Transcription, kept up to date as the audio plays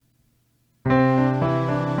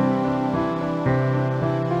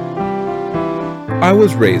I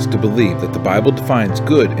was raised to believe that the Bible defines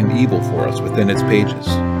good and evil for us within its pages.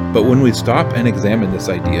 But when we stop and examine this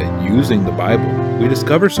idea using the Bible, we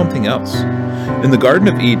discover something else. In the Garden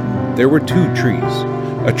of Eden, there were two trees,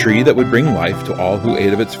 a tree that would bring life to all who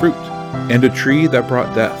ate of its fruit, and a tree that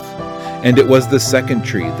brought death. And it was the second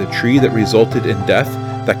tree, the tree that resulted in death,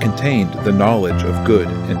 that contained the knowledge of good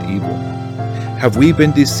and evil. Have we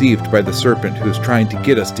been deceived by the serpent who is trying to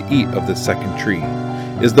get us to eat of the second tree?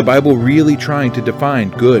 Is the Bible really trying to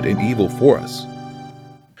define good and evil for us?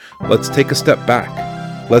 Let's take a step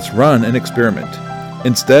back. Let's run an experiment.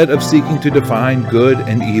 Instead of seeking to define good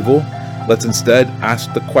and evil, let's instead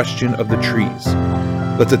ask the question of the trees.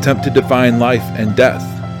 Let's attempt to define life and death,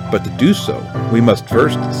 but to do so, we must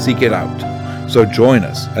first seek it out. So join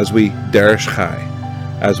us as we Derish Chai,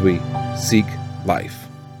 as we seek life.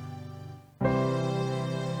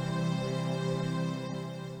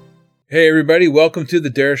 Hey everybody, welcome to the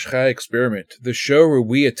Derish Chai Experiment, the show where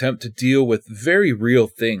we attempt to deal with very real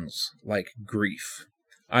things like grief.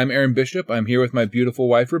 I'm Aaron Bishop. I'm here with my beautiful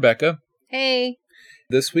wife, Rebecca. Hey.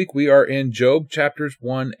 This week we are in Job chapters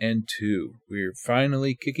 1 and 2. We're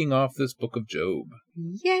finally kicking off this book of Job.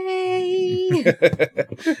 Yay!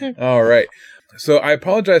 All right. So I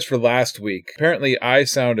apologize for last week. Apparently I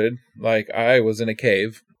sounded like I was in a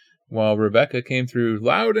cave while Rebecca came through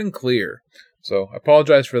loud and clear. So I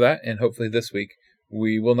apologize for that, and hopefully this week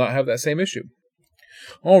we will not have that same issue.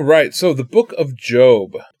 All right, so the book of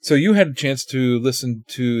Job. So you had a chance to listen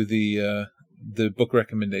to the book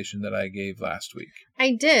recommendation that I gave last week.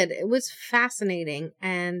 I did. It was fascinating,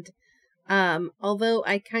 and although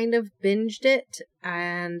I kind of binged it,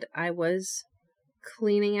 and I was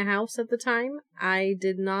cleaning a house at the time, I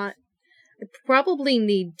did not. I probably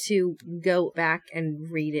need to go back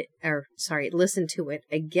and listen to it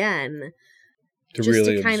again.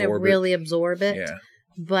 Really absorb it. Yeah.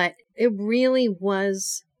 But it really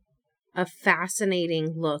was a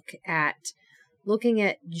fascinating looking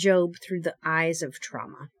at Job through the eyes of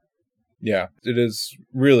trauma. Yeah, it is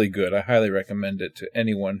really good. I highly recommend it to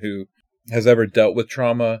anyone who has ever dealt with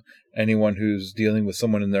trauma, anyone who's dealing with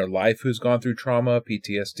someone in their life who's gone through trauma,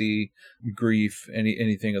 PTSD, grief,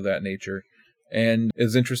 anything of that nature, and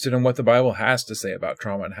is interested in what the Bible has to say about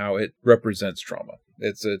trauma and how it represents trauma.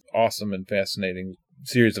 It's an awesome and fascinating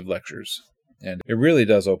series of lectures, and it really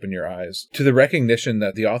does open your eyes to the recognition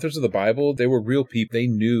that the authors of the Bible, they were real people. They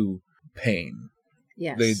knew pain.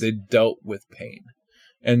 Yes. They dealt with pain.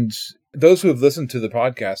 And those who have listened to the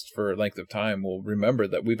podcast for a length of time will remember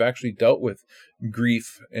that we've actually dealt with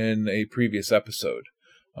grief in a previous episode,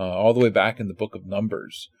 all the way back in the book of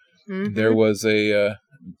Numbers. Mm-hmm. There was a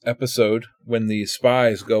episode when the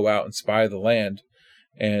spies go out and spy the land,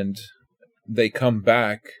 and they come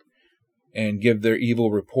back and give their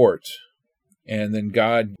evil report. And then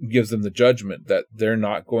God gives them the judgment that they're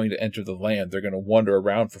not going to enter the land. They're going to wander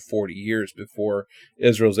around for 40 years before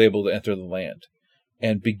Israel's able to enter the land.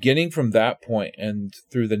 And beginning from that point and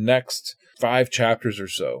through the next 5 chapters or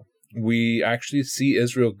so, we actually see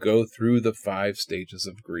Israel go through the 5 stages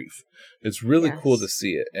of grief. It's really cool to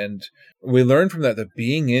see it. And we learn from that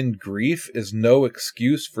being in grief is no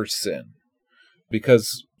excuse for sin.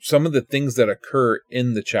 Because some of the things that occur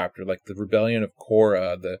in the chapter, like the rebellion of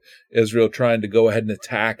Korah, the Israel trying to go ahead and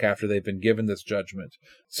attack after they've been given this judgment,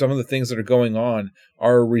 some of the things that are going on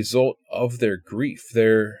are a result of their grief.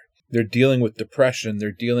 They're dealing with depression.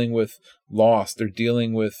 They're dealing with loss. They're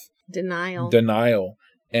dealing with denial.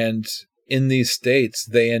 And in these states,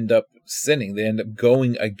 they end up sinning. They end up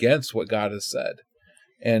going against what God has said.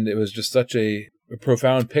 And it was just such a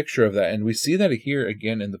profound picture of that. And we see that here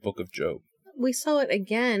again in the book of Job. We saw it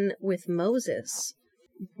again with Moses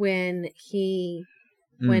when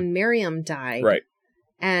Miriam died. Right.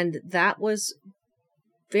 And that was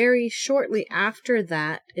very shortly after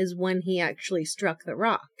that is when he actually struck the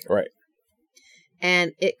rock. Right.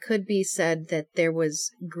 And it could be said that there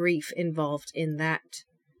was grief involved in that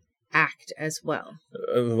act as well.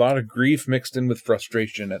 A lot of grief mixed in with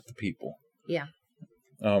frustration at the people. Yeah.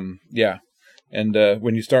 Yeah. And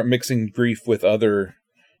when you start mixing grief with other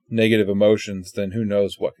negative emotions, then who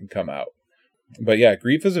knows what can come out. But yeah,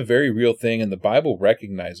 grief is a very real thing, and the Bible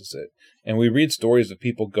recognizes it. And we read stories of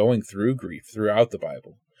people going through grief throughout the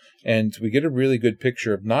Bible. And we get a really good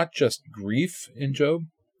picture of not just grief in Job,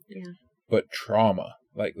 but trauma.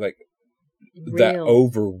 Like real, that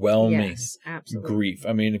overwhelming grief.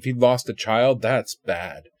 I mean, if he lost a child, that's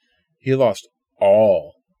bad. He lost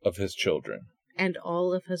all of his children. And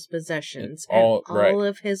all of his possessions, all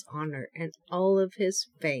of his honor, and all of his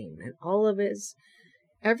fame, and all of his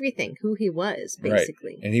everything, who he was,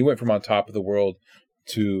 basically. Right. And he went from on top of the world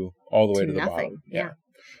to all the way to the bottom. Yeah.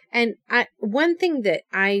 And one thing that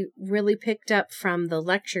I really picked up from the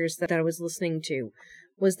lectures that I was listening to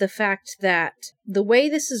was the fact that the way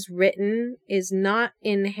this is written is not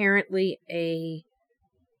inherently a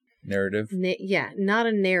narrative. Not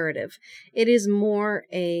a narrative. It is more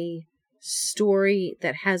a story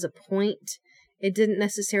that has a point. It didn't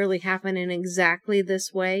necessarily happen in exactly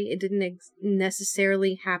this way. It didn't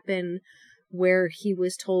necessarily happen where he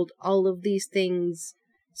was told all of these things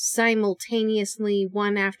simultaneously,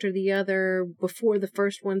 one after the other. Before the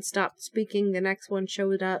first one stopped speaking, the next one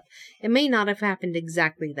showed up. It may not have happened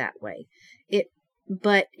exactly that way.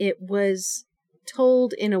 But it was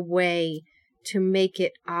told in a way to make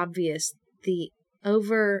it obvious the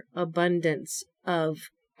overabundance of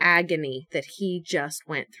agony that he just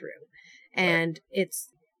went through. And it's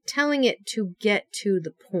telling it to get to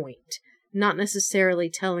the point, not necessarily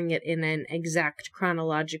telling it in an exact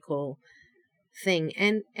chronological thing.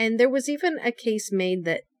 And there was even a case made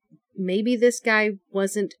that maybe this guy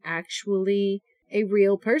wasn't actually a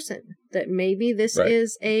real person, that maybe this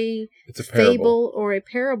is it's a fable or a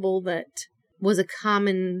parable that was a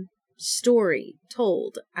common story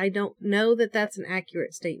told. I don't know that that's an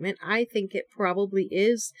accurate statement. I think it probably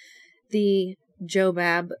is the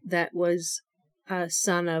Jobab that was a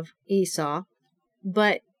son of Esau,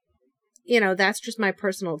 but that's just my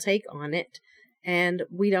personal take on it, and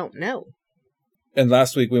we don't know. And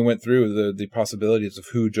last week we went through the possibilities of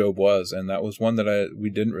who Job was, and that was one that we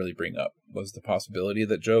didn't really bring up, was the possibility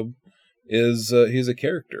that Job is he's a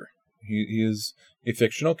character. He is a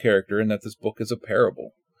fictional character, and that this book is a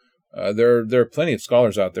parable. There are plenty of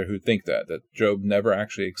scholars out there who think that Job never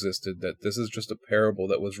actually existed, that this is just a parable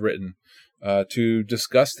that was written to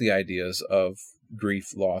discuss the ideas of grief,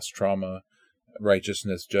 loss, trauma,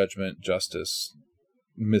 righteousness, judgment, justice,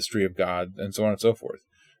 mystery of God, and so on and so forth.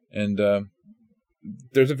 And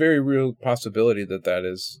there's a very real possibility that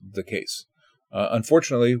is the case.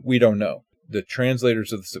 Unfortunately, we don't know. The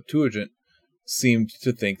translators of the Septuagint seemed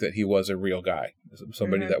to think that he was a real guy,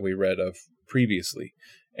 somebody that we read of previously.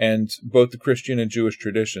 And both the Christian and Jewish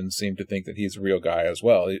traditions seem to think that he's a real guy as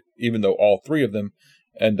well, even though all three of them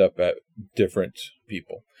end up at different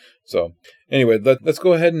people. So anyway, let's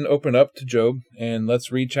go ahead and open up to Job, and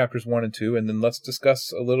let's read chapters 1 and 2, and then let's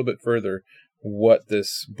discuss a little bit further what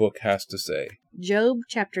this book has to say. Job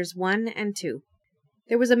chapters 1 and 2.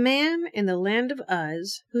 There was a man in the land of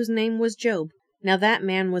Uz whose name was Job. Now that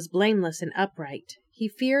man was blameless and upright. He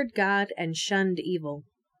feared God and shunned evil.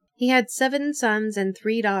 He had 7 sons and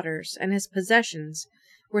 3 daughters, and his possessions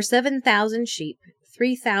were 7,000 sheep,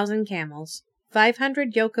 3,000 camels,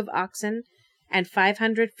 500 yoke of oxen, and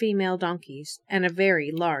 500 female donkeys, and a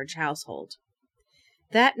very large household.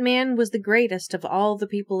 That man was the greatest of all the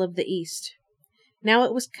people of the East. Now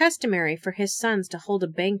it was customary for his sons to hold a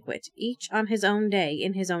banquet, each on his own day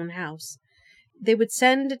in his own house. They would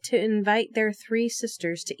send to invite their 3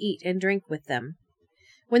 sisters to eat and drink with them.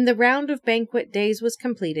 When the round of banquet days was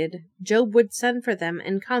completed, Job would send for them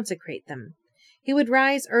and consecrate them. He would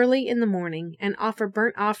rise early in the morning and offer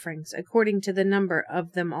burnt offerings according to the number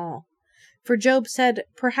of them all. For Job said,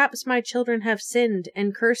 "Perhaps my children have sinned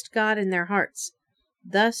and cursed God in their hearts."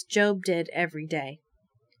 Thus Job did every day.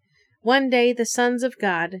 One day the sons of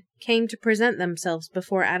God came to present themselves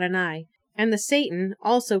before Adonai, and the Satan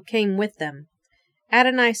also came with them.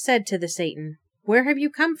 Adonai said to the Satan, "Where have you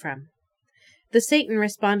come from?" The Satan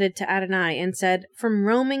responded to Adonai and said, "From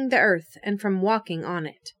roaming the earth and from walking on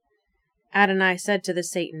it." Adonai said to the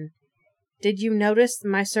Satan, "Did you notice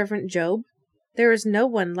my servant Job? There is no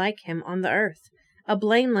one like him on the earth, a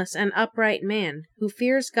blameless and upright man who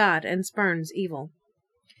fears God and spurns evil."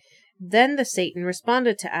 Then the Satan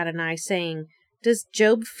responded to Adonai, saying, "Does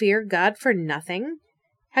Job fear God for nothing?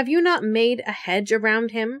 Have you not made a hedge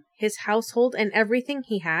around him, his household, and everything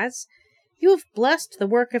he has? You have blessed the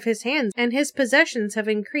work of his hands, and his possessions have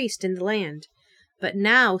increased in the land. But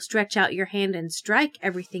now stretch out your hand and strike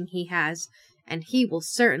everything he has, and he will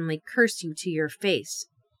certainly curse you to your face."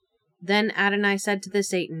 Then Adonai said to the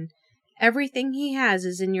Satan, "Everything he has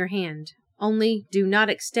is in your hand, only do not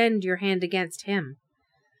extend your hand against him."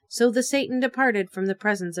 So the Satan departed from the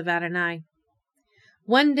presence of Adonai.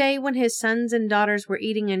 One day when his sons and daughters were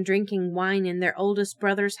eating and drinking wine in their oldest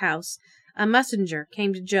brother's house, a messenger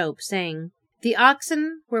came to Job, saying, "The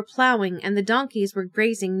oxen were plowing and the donkeys were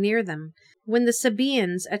grazing near them, when the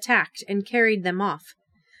Sabaeans attacked and carried them off.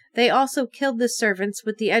 They also killed the servants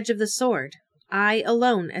with the edge of the sword. I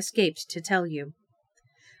alone escaped to tell you."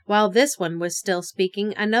 While this one was still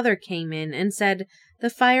speaking, another came in and said, "The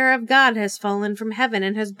fire of God has fallen from heaven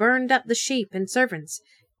and has burned up the sheep and servants.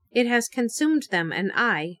 It has consumed them, and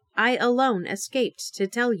I alone escaped to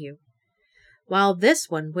tell you." While this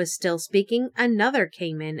one was still speaking, another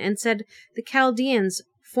came in and said, The Chaldeans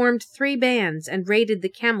formed 3 bands and raided the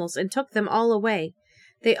camels and took them all away.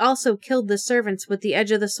 They also killed the servants with the edge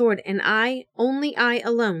of the sword, and I, only I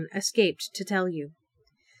alone, escaped to tell you.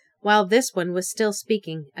 While this one was still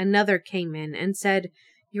speaking, another came in and said,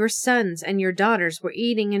 Your sons and your daughters were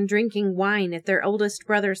eating and drinking wine at their oldest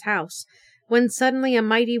brother's house, when suddenly a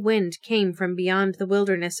mighty wind came from beyond the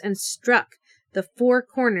wilderness and struck the 4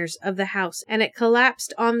 corners of the house, and it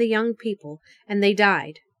collapsed on the young people, and they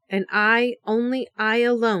died, and I, only I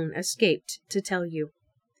alone, escaped to tell you.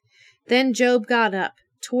 Then Job got up,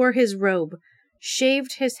 tore his robe,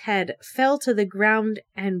 shaved his head, fell to the ground,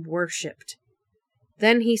 and worshipped.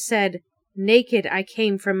 Then he said, Naked I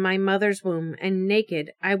came from my mother's womb, and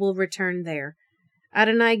naked I will return there.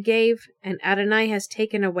 Adonai gave, and Adonai has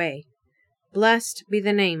taken away. Blessed be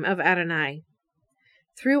the name of Adonai.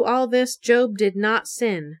 Through all this, Job did not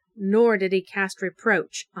sin, nor did he cast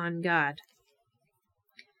reproach on God.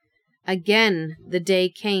 Again the day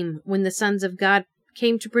came when the sons of God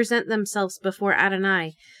came to present themselves before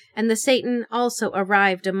Adonai, and the Satan also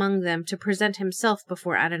arrived among them to present himself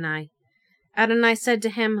before Adonai. Adonai said to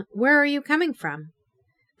him, Where are you coming from?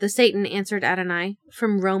 The Satan answered Adonai,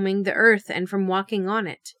 From roaming the earth and from walking on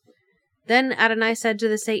it. Then Adonai said to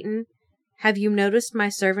the Satan, Have you noticed my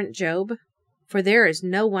servant Job? For there is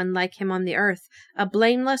no one like him on the earth, a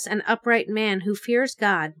blameless and upright man who fears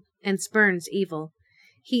God and spurns evil.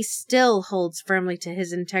 He still holds firmly to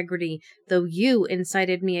his integrity, though you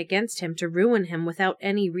incited me against him to ruin him without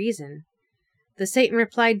any reason. The Satan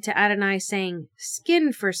replied to Adonai, saying,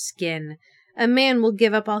 Skin for skin. A man will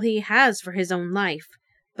give up all he has for his own life.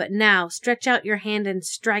 But now stretch out your hand and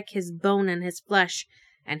strike his bone and his flesh,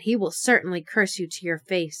 and he will certainly curse you to your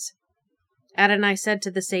face. Adonai said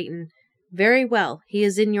to the Satan, Very well, he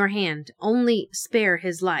is in your hand, only spare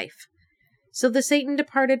his life. So the Satan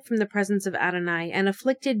departed from the presence of Adonai, and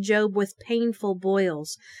afflicted Job with painful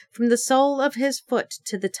boils, from the sole of his foot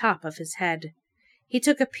to the top of his head. He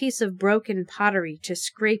took a piece of broken pottery to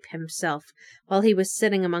scrape himself, while he was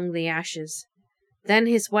sitting among the ashes. Then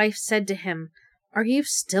his wife said to him, Are you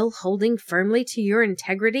still holding firmly to your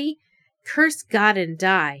integrity? Curse God and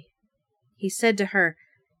die. He said to her,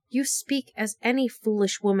 You speak as any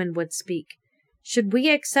foolish woman would speak. Should we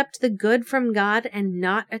accept the good from God and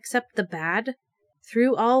not accept the bad?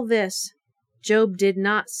 Through all this, Job did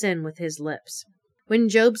not sin with his lips. When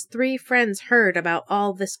Job's 3 friends heard about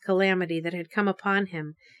all this calamity that had come upon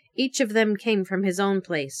him, each of them came from his own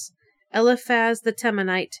place, Eliphaz the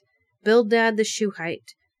Temanite, Bildad the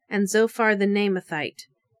Shuhite, and Zophar the Naamathite.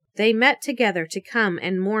 They met together to come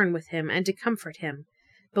and mourn with him and to comfort him.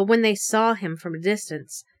 But when they saw him from a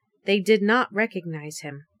distance, they did not recognize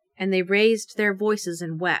him, and they raised their voices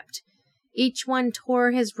and wept. Each one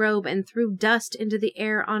tore his robe and threw dust into the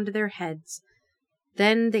air onto their heads.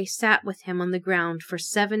 Then they sat with him on the ground for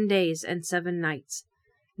 7 days and 7 nights.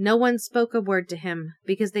 No one spoke a word to him,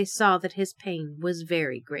 because they saw that his pain was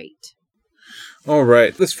very great. All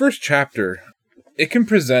right. This first chapter, it can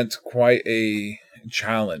present quite a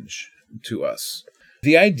challenge to us.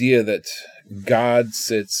 The idea that God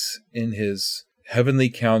sits in his heavenly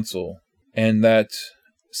council and that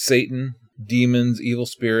Satan, demons, evil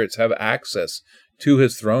spirits have access to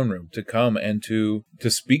his throne room to come and to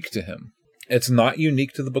speak to him. It's not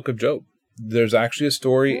unique to the book of Job. There's actually a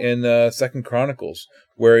story in 2 Chronicles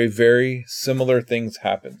where a very similar thing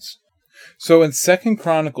happens. So in 2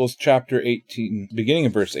 Chronicles chapter 18, beginning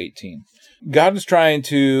in verse 18, God is trying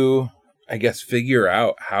to, figure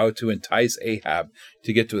out how to entice Ahab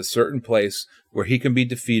to get to a certain place where he can be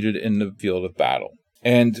defeated in the field of battle.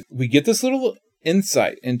 And we get this little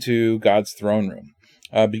insight into God's throne room.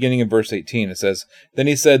 Beginning in verse 18, it says, Then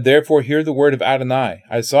he said, Therefore hear the word of Adonai.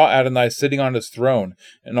 I saw Adonai sitting on his throne,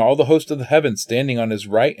 and all the host of the heavens standing on his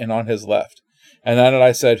right and on his left. And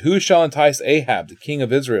Adonai said, Who shall entice Ahab, the king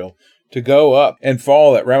of Israel, to go up and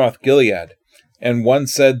fall at Ramoth-Gilead? And one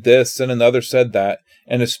said this, and another said that.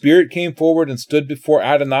 And a spirit came forward and stood before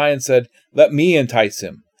Adonai and said, Let me entice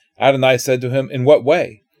him. Adonai said to him, In what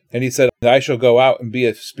way? And he said, I shall go out and be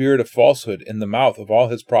a spirit of falsehood in the mouth of all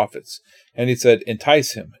his prophets. And he said,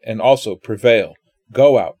 Entice him, and also prevail.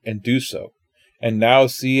 Go out and do so. And now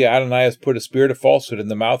see, Adonai has put a spirit of falsehood in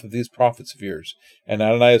the mouth of these prophets of yours, and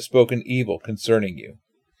Adonai has spoken evil concerning you.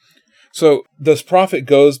 So this prophet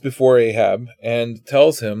goes before Ahab and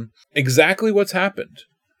tells him exactly what's happened.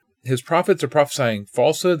 His prophets are prophesying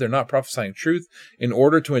falsehood, they're not prophesying truth, in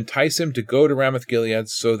order to entice him to go to Ramoth-Gilead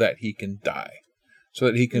so that he can die, so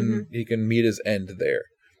that he can meet his end there.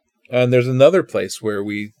 And there's another place where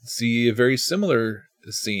we see a very similar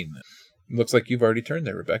scene. It looks like you've already turned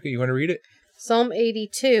there, Rebecca. You want to read it? Psalm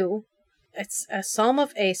 82, it's a psalm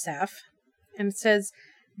of Asaph, and it says,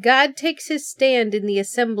 God takes his stand in the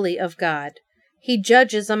assembly of God. He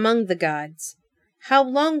judges among the gods. How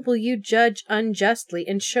long will you judge unjustly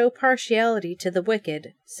and show partiality to the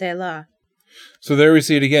wicked? Selah. So there we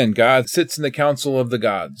see it again. God sits in the council of the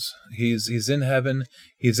gods. He's in heaven.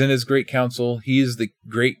 He's in his great council. He's the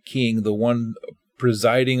great king, the one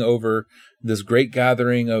presiding over this great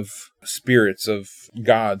gathering of spirits, of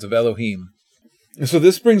gods, of Elohim. And so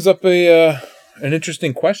this brings up an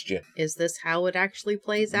interesting question. Is this how it actually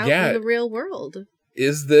plays out Yeah. in the real world?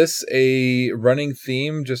 Is this a running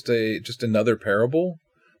theme, just another parable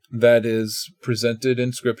that is presented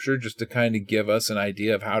in Scripture just to kind of give us an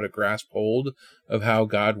idea of how to grasp hold of how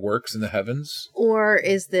God works in the heavens? Or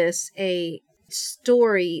is this a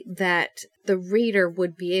story that the reader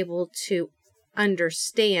would be able to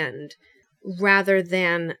understand rather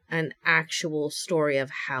than an actual story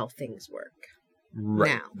of how things work?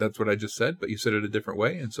 Right. Now. That's what I just said, but you said it a different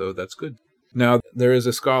way, and so that's good. Now, there is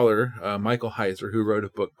a scholar, Michael Heiser, who wrote a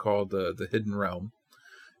book called The Hidden Realm.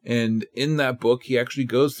 And in that book, he actually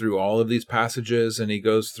goes through all of these passages, and he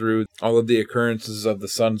goes through all of the occurrences of the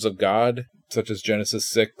sons of God, such as Genesis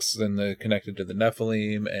 6, and connected to the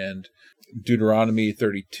Nephilim, and Deuteronomy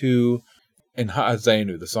 32, and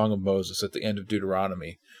Ha'azenu, the Song of Moses at the end of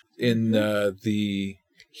Deuteronomy. In the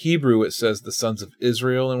Hebrew, it says the sons of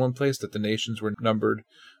Israel in one place, that the nations were numbered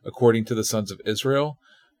according to the sons of Israel.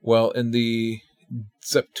 Well, in the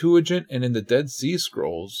Septuagint and in the Dead Sea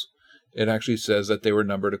Scrolls, it actually says that they were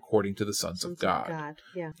numbered according to the sons of God.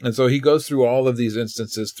 Yeah. And so he goes through all of these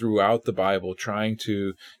instances throughout the Bible, trying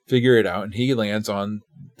to figure it out, and he lands on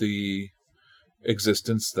the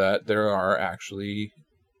existence that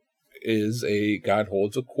God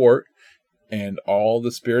holds a court, and all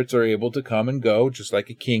the spirits are able to come and go, just like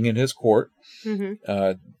a king in his court.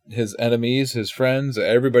 Mm-hmm. His enemies, his friends,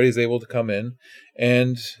 everybody's able to come in,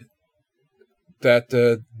 and that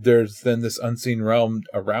there's then this unseen realm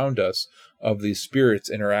around us of these spirits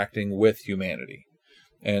interacting with humanity.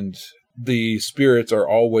 And the spirits are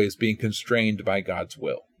always being constrained by God's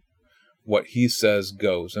will. What he says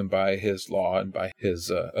goes, and by his law and by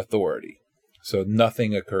his authority. So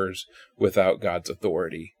nothing occurs without God's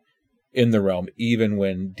authority in the realm, even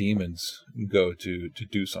when demons go to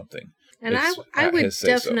do something. And I would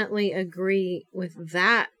definitely agree with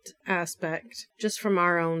that aspect, just from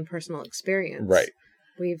our own personal experience. Right.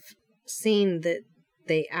 We've seen that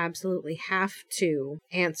they absolutely have to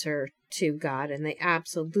answer to God, and they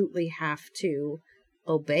absolutely have to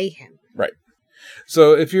obey him. Right.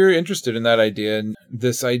 So if you're interested in that idea, and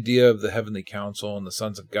this idea of the heavenly council and the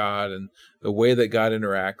sons of God and the way that God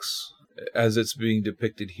interacts as it's being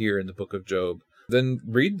depicted here in the book of Job, then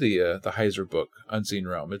read the Heiser book, Unseen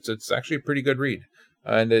Realm. It's actually a pretty good read.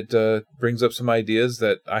 And it brings up some ideas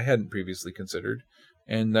that I hadn't previously considered,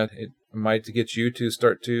 and that it might get you to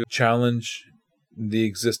start to challenge the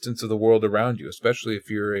existence of the world around you, especially if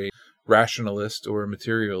you're a rationalist or a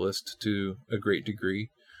materialist to a great degree,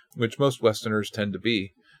 which most Westerners tend to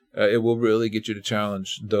be. It will really get you to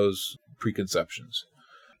challenge those preconceptions.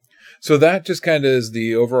 So that just kind of is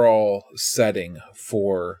the overall setting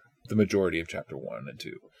for the majority of chapter 1 and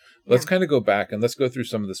 2. Let's kind of go back and let's go through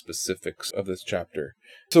some of the specifics of this chapter.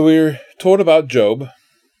 So we're told about Job.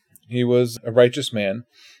 He was a righteous man.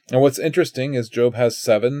 And what's interesting is Job has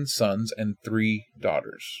 7 sons and 3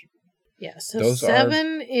 daughters. Yeah, so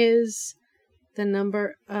 7 is the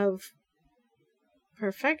number of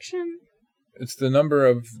perfection? It's the number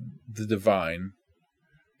of the divine,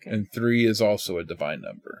 and 3 is also a divine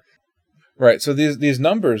number. Right, so these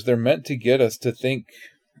numbers, they're meant to get us to think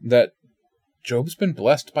that Job's been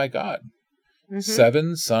blessed by God. Mm-hmm.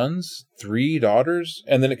 7 sons, 3 daughters,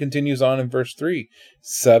 and then it continues on in verse 3.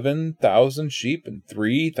 7,000 sheep and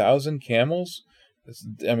 3,000 camels.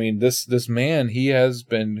 I mean, this man, he has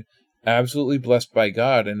been absolutely blessed by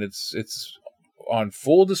God, and it's on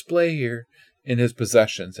full display here in his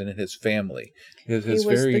possessions and in his family. He was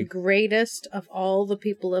the greatest of all the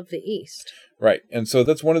people of the East. Right, and so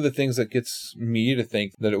that's one of the things that gets me to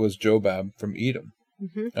think that it was Jobab from Edom.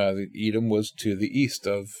 Mm-hmm. Edom was to the east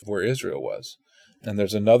of where Israel was. And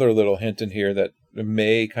there's another little hint in here that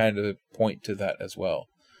may kind of point to that as well.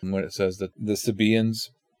 When it says that the Sabaeans,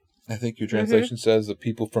 I think your translation says the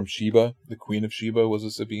people from Sheba, the queen of Sheba was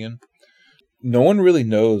a Sabaean. No one really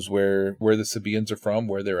knows where the Sabaeans are from,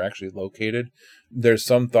 where they're actually located. There's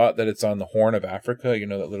some thought that it's on the Horn of Africa,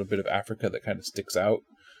 that little bit of Africa that kind of sticks out.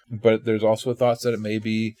 But there's also thoughts that it may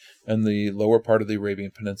be in the lower part of the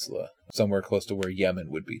Arabian Peninsula, somewhere close to where Yemen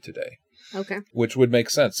would be today. Okay. Which would make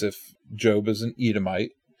sense if Job is an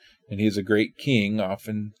Edomite, and he's a great king off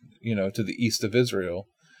in, to the east of Israel.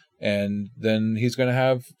 And then he's going to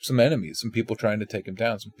have some enemies, some people trying to take him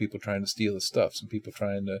down, some people trying to steal his stuff, some people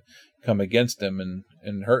trying to come against him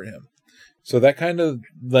and hurt him. So that kind of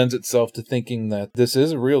lends itself to thinking that this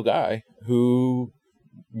is a real guy who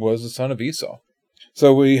was the son of Esau.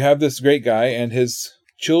 So we have this great guy, and his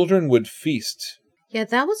children would feast. Yeah,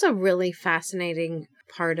 that was a really fascinating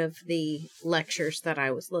part of the lectures that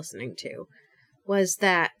I was listening to, was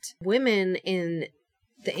that women in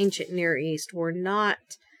the ancient Near East were not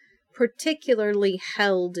particularly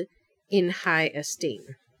held in high esteem.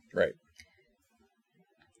 Right.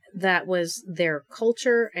 That was their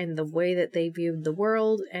culture and the way that they viewed the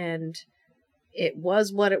world, and it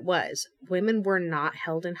was what it was. Women were not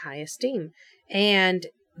held in high esteem, and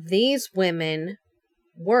these women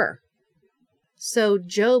were. So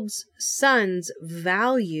Job's sons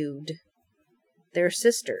valued their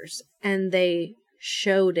sisters, and they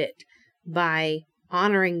showed it by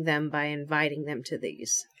honoring them, by inviting them to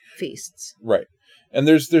these feasts. Right. And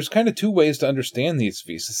there's kind of two ways to understand these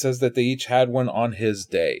feasts. It says that they each had one on his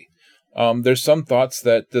day. There's some thoughts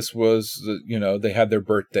that this was, they had their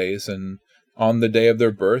birthdays, and on the day of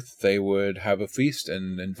their birth, they would have a feast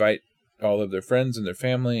and invite all of their friends and their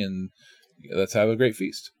family, and let's have a great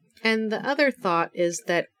feast. And the other thought is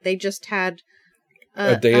that they just had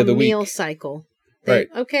a day of the meal week cycle. Right.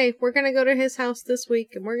 Okay, we're going to go to his house this week,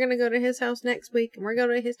 and we're going to go to his house next week, and we're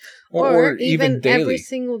going to his... Or even daily. Every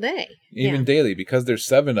single day. Even daily, because there's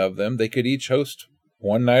 7 of them, they could each host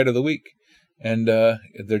one night of the week. And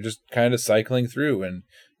they're just kind of cycling through. And,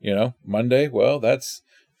 Monday, well, that's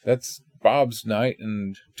Bob's night.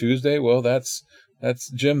 And Tuesday, well, that's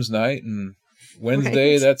Jim's night. And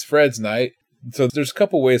Wednesday, that's Fred's night. So there's a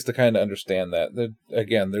couple ways to kind of understand that.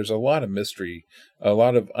 Again, there's a lot of mystery, a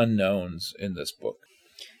lot of unknowns in this book.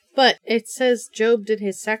 But it says Job did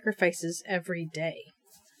his sacrifices every day.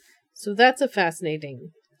 So that's a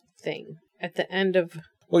fascinating thing at the end of...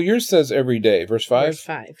 Well, yours says every day. Verse 5? Verse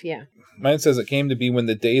 5, yeah. Mine says it came to be when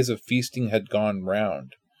the days of feasting had gone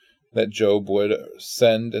round, that Job would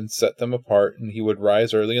send and set them apart, and he would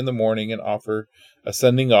rise early in the morning and offer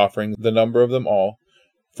ascending offering, the number of them all.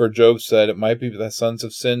 For Job said, it might be that the sons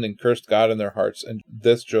have sinned and cursed God in their hearts, and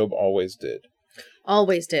this Job always did.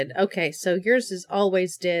 Always did. Okay, so yours is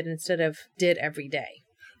always did instead of did every day.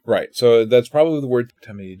 Right, so that's probably the word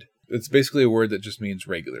tamid. It's basically a word that just means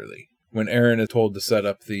regularly. When Aaron is told to set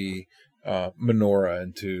up the menorah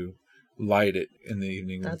and to light it in the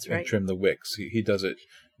evening and trim the wicks, he does it.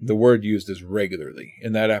 The word used is regularly.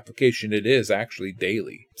 In that application, it is actually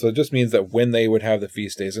daily. So it just means that when they would have the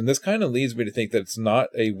feast days, and this kind of leads me to think that it's not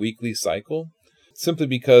a weekly cycle, simply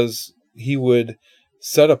because he would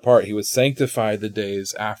set apart, he would sanctify the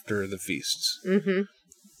days after the feasts. Mm-hmm.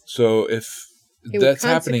 So if that's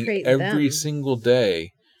happening every single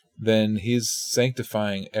day, then he's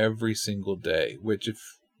sanctifying every single day, which if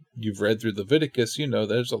you've read through Leviticus,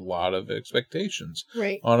 there's a lot of expectations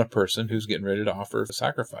on a person who's getting ready to offer a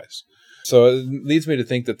sacrifice. So it leads me to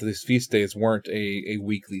think that these feast days weren't a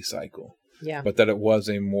weekly cycle, but that it was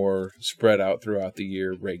a more spread out throughout the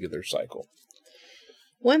year regular cycle.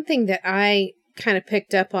 One thing that I kind of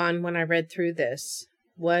picked up on when I read through this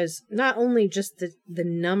was not only just the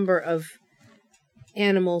number of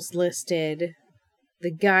animals listed.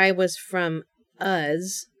 The guy was from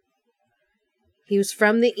Uz. He was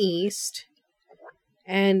from the east,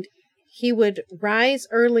 and he would rise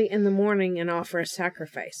early in the morning and offer a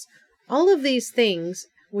sacrifice. All of these things,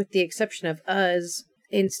 with the exception of Uz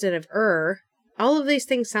instead of all of these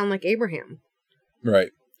things sound like Abraham. Right.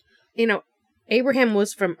 Abraham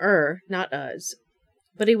was from not Uz,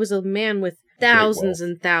 but he was a man with thousands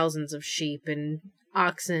and thousands of sheep and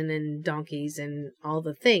oxen and donkeys and all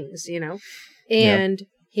the things, And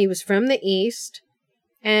he was from the east,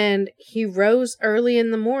 and he rose early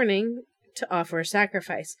in the morning to offer a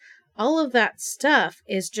sacrifice. All of that stuff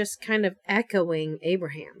is just kind of echoing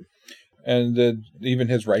Abraham. And even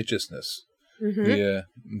his righteousness,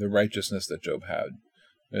 Mm-hmm. the righteousness that Job had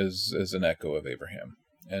is an echo of Abraham.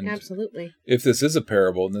 And absolutely. If this is a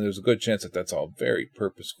parable, then there's a good chance that that's all very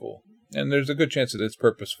purposeful. And there's a good chance that it's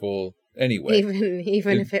purposeful anyway.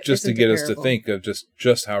 Even if it just isn't to get a us to think of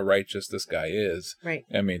just how righteous this guy is. Right.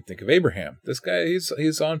 I mean, think of Abraham. This guy,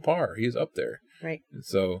 he's on par. He's up there. Right.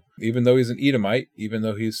 So even though he's an Edomite, even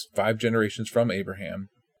though he's 5 generations from Abraham,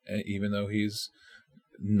 and even though he's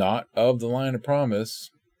not of the line of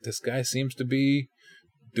promise, this guy seems to be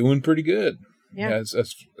doing pretty good. Yeah. As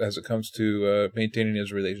it comes to maintaining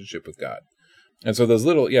his relationship with God. And so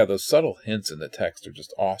those subtle hints in the text are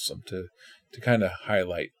just awesome to kind of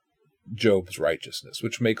highlight Job's righteousness,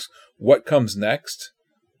 which makes what comes next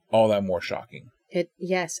all that more shocking.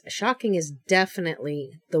 Yes, shocking is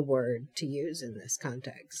definitely the word to use in this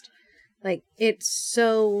context. Like, it's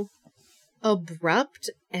so abrupt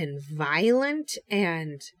and violent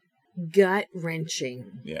and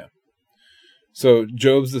gut-wrenching. Yeah. So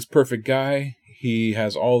Job's this perfect guy. He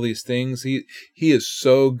has all these things. He is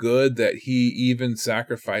so good that he even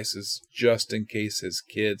sacrifices just in case his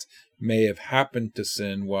kids may have happened to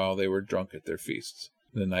sin while they were drunk at their feasts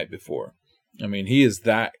the night before. I mean, he is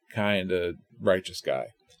that kind of righteous guy.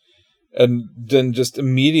 And then just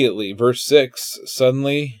immediately, verse 6,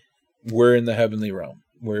 suddenly we're in the heavenly realm.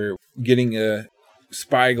 We're getting a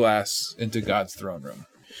spyglass into God's throne room.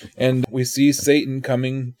 And we see Satan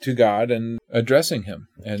coming to God and addressing him.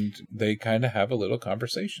 And they kind of have a little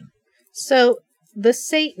conversation. So the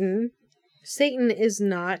Satan is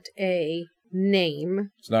not a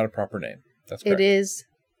name. It's not a proper name. That's correct. It is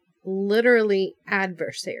literally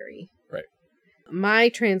adversary. Right. My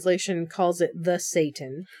translation calls it the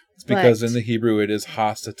Satan. It's because in the Hebrew it is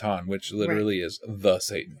Hasatan, which literally is the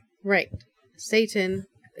Satan. Right. Satan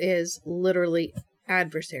is literally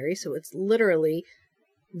adversary, so it's literally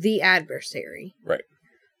the adversary. Right.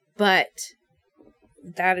 But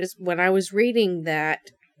that is, when I was reading that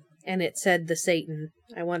and it said the Satan,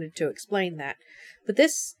 I wanted to explain that. But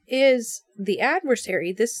this is the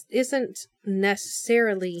adversary. This isn't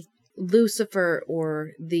necessarily Lucifer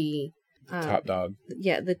or the top dog.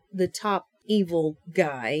 Yeah, the top evil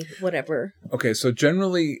guy, whatever. Okay, so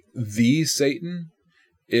generally the Satan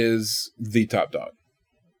is the top dog.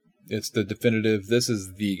 It's the definitive, this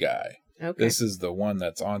is the guy. Okay. This is the one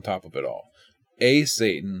that's on top of it all. A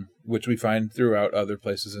Satan, which we find throughout other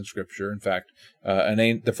places in Scripture. In fact,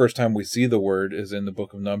 the first time we see the word is in the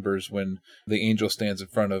book of Numbers when the angel stands in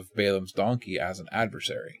front of Balaam's donkey as an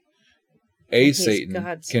adversary.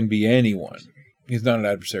 Satan can be anyone. He's not an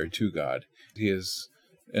adversary to God. He is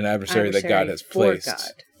an adversary that God has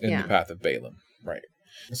placed in the path of Balaam. Right.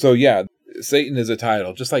 So yeah, Satan is a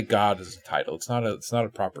title, just like God is a title. It's not a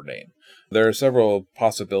proper name. There are several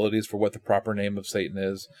possibilities for what the proper name of Satan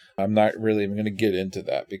is. I'm not really even going to get into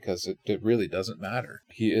that because it really doesn't matter.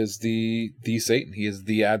 He is the Satan. He is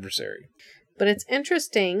the adversary. But it's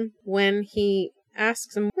interesting when he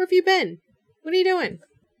asks him, "Where have you been? What are you doing?"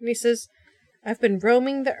 And he says, "I've been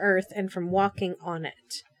roaming the earth and from walking on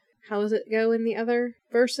it." How does it go in the other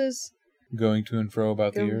verses? Going to and fro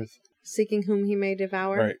about the earth. Seeking whom he may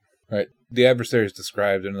devour. Right. The adversary is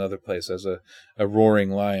described in another place as a roaring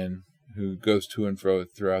lion who goes to and fro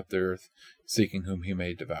throughout the earth, seeking whom he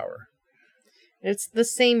may devour. It's the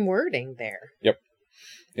same wording there. Yep.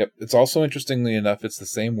 It's also, interestingly enough, it's the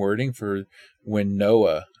same wording for when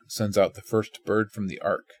Noah sends out the first bird from the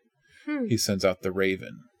ark. He sends out the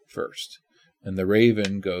raven first. And the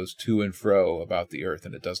raven goes to and fro about the earth,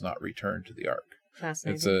 and it does not return to the ark.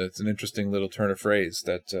 Fascinating. It's an interesting little turn of phrase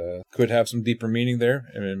that could have some deeper meaning there,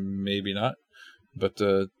 and maybe not. But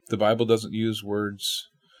the Bible doesn't use words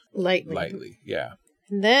lightly. Yeah.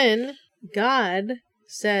 And then God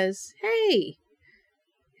says, "Hey,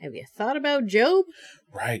 have you thought about Job?"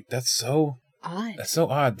 Right. That's so odd. That's so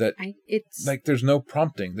odd that it's like there's no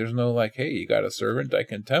prompting. There's no like, "Hey, you got a servant I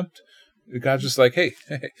can tempt?" God's just like, hey,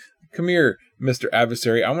 come here, Mr.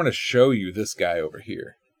 Adversary. I want to show you this guy over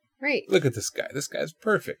here. Right. Look at this guy. This guy's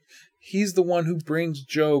perfect. He's the one who brings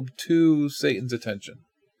Job to Satan's attention.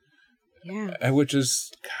 Yeah. Which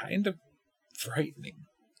is kind of frightening.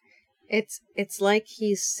 It's like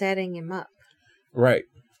he's setting him up. Right.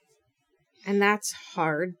 And that's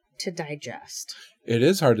hard to digest. It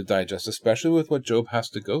is hard to digest, especially with what Job has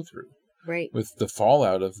to go through. Right. With the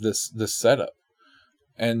fallout of this setup.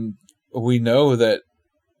 And we know that,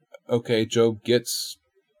 okay, Job gets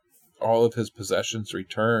all of his possessions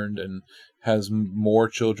returned and has more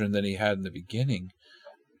children than he had in the beginning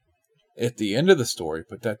at the end of the story,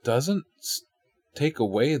 but that doesn't take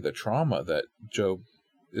away the trauma that Job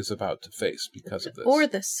is about to face because of this. Or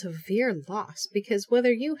the severe loss, because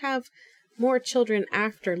whether you have more children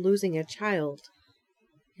after losing a child,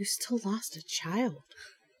 you still lost a child.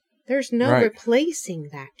 There's no replacing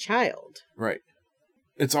that child. Right.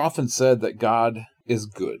 It's often said that God is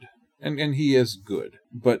good, and he is good,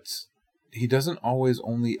 but he doesn't always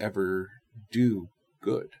only ever do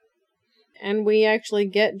good. And we actually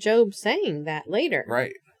get Job saying that later.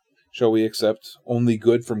 Right. Shall we accept only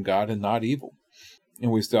good from God and not evil?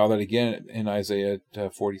 And we saw that again in Isaiah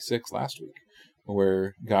 46 last week,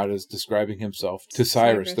 where God is describing himself to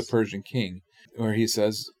Cyrus, the Persian king, where he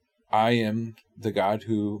says, "I am the God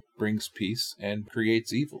who brings peace and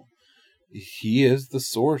creates evil." He is the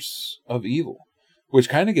source of evil, which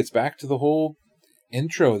kind of gets back to the whole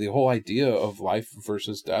intro, the whole idea of life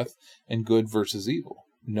versus death and good versus evil.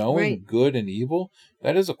 knowing good and evil,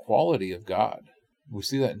 that is a quality of God. We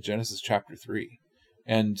see that in Genesis chapter 3.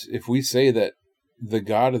 And if we say that the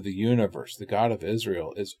God of the universe, the God of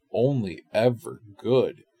Israel, is only ever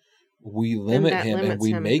good, we limit him and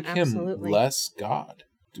we make him less God.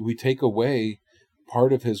 We take away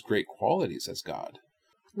part of his great qualities as God.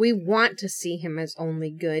 We want to see him as only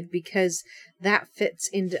good because that fits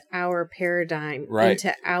into our paradigm,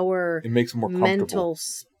 into our it makes him more mental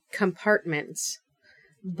compartments.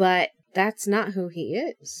 But that's not who he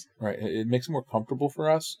is. Right. It makes it more comfortable for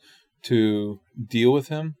us to deal with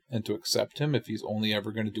him and to accept him if he's only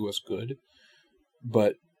ever going to do us good.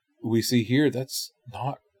 But we see here that's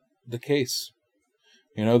not the case.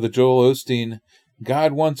 You know, the Joel Osteen,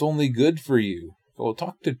 God wants only good for you. Well,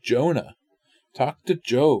 talk to Jonah. Talk to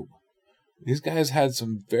Job. These guys had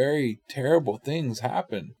some very terrible things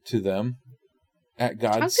happen to them at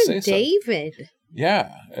God's say-so. Talk to David.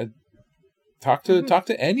 Yeah. Talk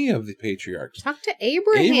to any of the patriarchs. Talk to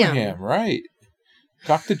Abraham. Right.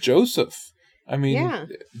 Talk to Joseph. I mean,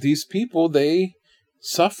 these people, they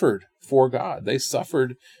suffered for God. They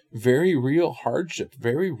suffered very real hardship,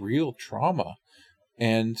 very real trauma.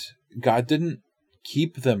 And God didn't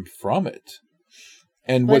keep them from it.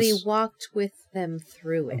 But he walked with them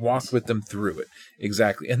through it. Walked with them through it.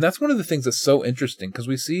 Exactly. And that's one of the things that's so interesting, because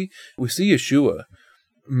we see Yeshua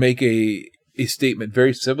make a statement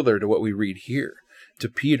very similar to what we read here to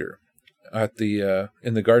Peter at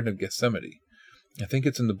in the Garden of Gethsemane. I think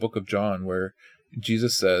it's in the book of John where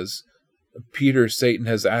Jesus says, Peter, Satan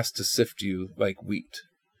has asked to sift you like wheat,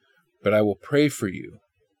 but I will pray for you,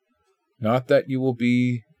 not that you will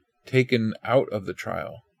be taken out of the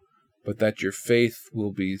trial, but that your faith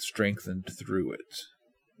will be strengthened through it.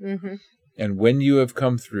 Mm-hmm. And when you have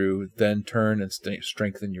come through, then turn and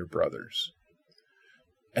strengthen your brothers.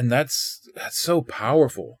 And that's so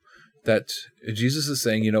powerful that Jesus is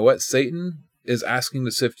saying, you know what? Satan is asking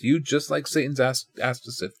to sift you just like Satan's asked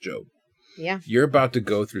to sift Job. Yeah. You're about to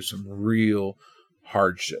go through some real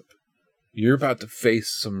hardship. You're about to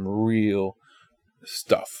face some real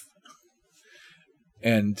stuff.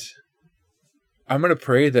 And I'm going to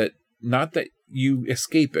pray that not that you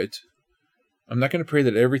escape it. I'm not going to pray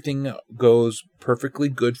that everything goes perfectly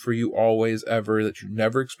good for you always, ever, that you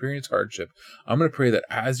never experience hardship. I'm going to pray that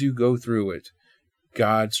as you go through it,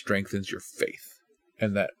 God strengthens your faith.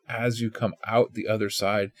 And that as you come out the other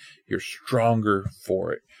side, you're stronger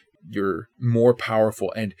for it. You're more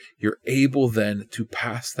powerful, and you're able then to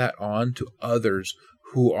pass that on to others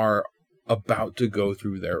who are about to go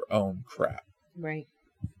through their own crap. Right.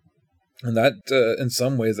 And that, in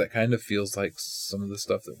some ways, that kind of feels like some of the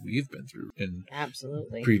stuff that we've been through in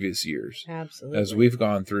previous years. Absolutely. As we've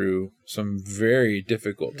gone through some very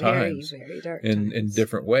difficult times, very dark in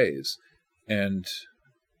different ways. And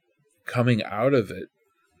coming out of it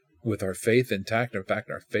with our faith intact, in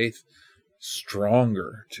fact, our faith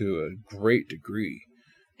stronger to a great degree.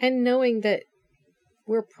 And knowing that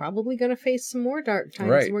we're probably going to face some more dark times.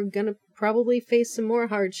 Right. We're going to probably face some more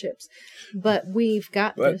hardships. But we've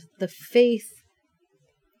got the faith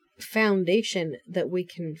foundation that we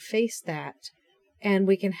can face that, and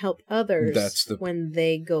we can help others when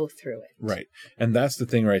they go through it. Right. And that's the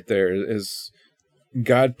thing right there, is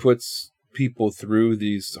God puts people through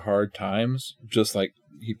these hard times, just like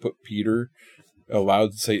he put Peter,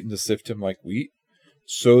 allowed Satan to sift him like wheat,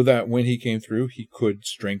 so that when he came through, he could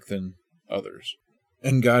strengthen others.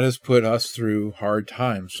 And God has put us through hard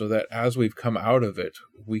times so that as we've come out of it,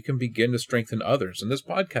 we can begin to strengthen others. And this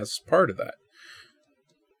podcast is part of that.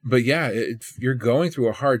 But yeah, if you're going through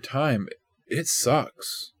a hard time, it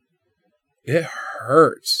sucks. It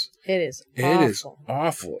hurts. It is awful. It is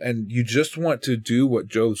awful. And you just want to do what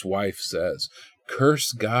Job's wife says.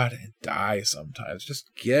 Curse God and die sometimes. Just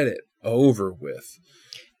get it over with.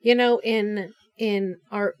 You know, in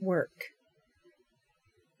artwork,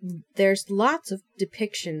 there's lots of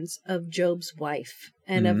depictions of Job's wife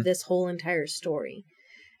and of this whole entire story.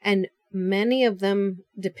 And many of them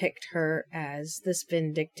depict her as this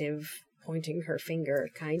vindictive, pointing her finger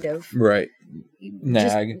kind of. Right.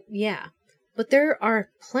 Nag. Yeah. But there are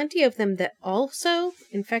plenty of them that also,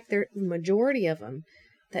 in fact, the majority of them,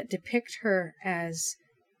 that depict her as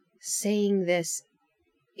saying this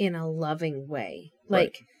in a loving way.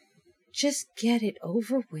 Like, just get it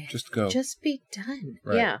over with. Just go. Just be done.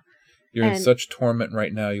 Right. Yeah. You're in such torment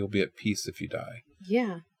right now, you'll be at peace if you die.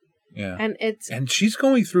 Yeah. Yeah. And she's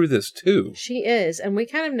going through this too. She is, and we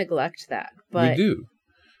kind of neglect that. But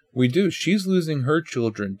We do. She's losing her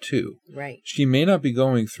children too. Right. She may not be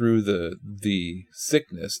going through the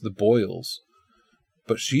sickness, the boils,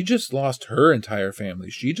 But she just lost her entire family.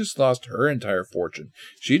 She just lost her entire fortune.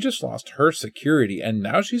 She just lost her security. And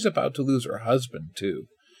now she's about to lose her husband, too.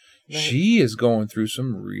 Right. She is going through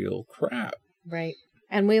some real crap. Right.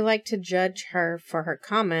 And we like to judge her for her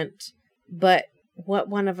comment, but what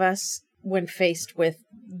one of us, when faced with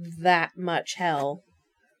that much hell,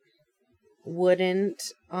 wouldn't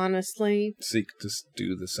honestly seek to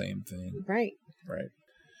do the same thing? Right. Right.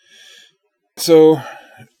 So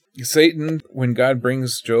Satan, when God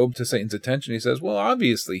brings Job to Satan's attention, he says, well,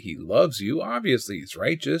 obviously he loves you. Obviously he's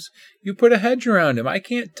righteous. You put a hedge around him. I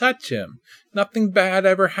can't touch him. Nothing bad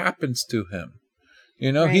ever happens to him.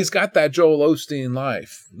 You know, right. He's got that Joel Osteen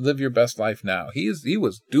life. Live your best life now. He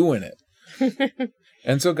was doing it.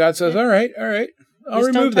 And so God says, all right, I'll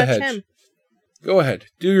remove the hedge. Him. Go ahead.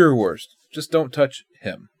 Do your worst. Just don't touch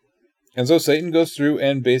him. And so Satan goes through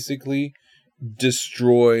and basically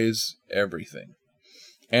destroys everything.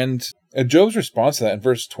 And Job's response to that in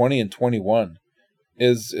verse 20 and 21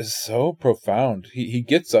 is so profound. He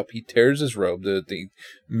gets up, he tears his robe, the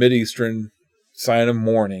Mideastern sign of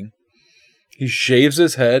mourning. He shaves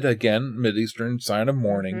his head, again, Mideastern sign of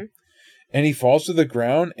mourning. And he falls to the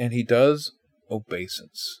ground and he does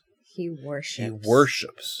obeisance. He worships. He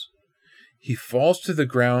worships. He falls to the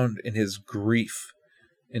ground in his grief,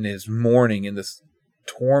 in his mourning, in this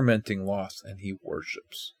tormenting loss, and he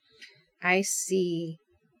worships. I see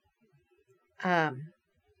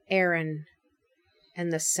Aaron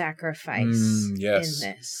and the sacrifice yes.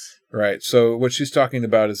 in this. Right. So what she's talking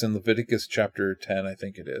about is in Leviticus chapter 10, I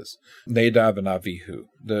think it is. Nadab and Abihu.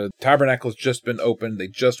 The tabernacle's just been opened. They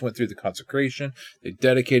just went through the consecration. They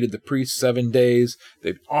dedicated the priests 7 days.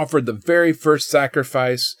 They've offered the very first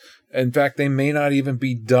sacrifice. In fact, they may not even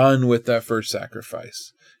be done with that first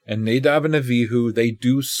sacrifice. And Nadab and Abihu, they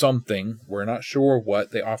do something. We're not sure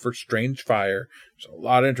what. They offer strange fire. There's a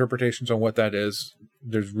lot of interpretations on what that is.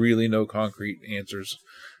 There's really no concrete answers.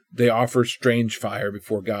 They offer strange fire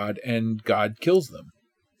before God, and God kills them.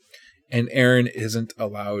 And Aaron isn't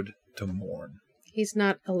allowed to mourn. He's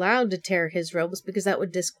not allowed to tear his robes because that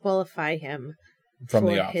would disqualify him from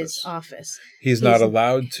his office. He's not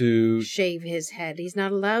allowed to shave his head. He's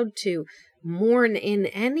not allowed to mourn in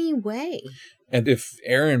any way. And if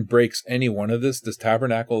Aaron breaks any one of this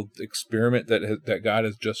tabernacle experiment that God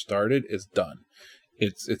has just started is done.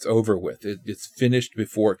 It's over with. It's finished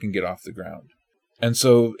before it can get off the ground. And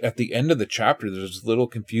so at the end of the chapter, there's a little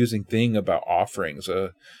confusing thing about offerings.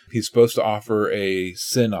 He's supposed to offer a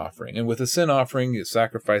sin offering. And with a sin offering, you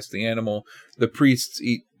sacrifice the animal. The priests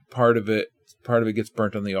eat part of it. Part of it gets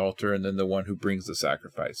burnt on the altar, and then the one who brings the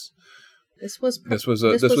sacrifice. This was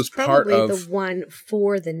part of the one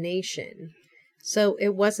for the nation. So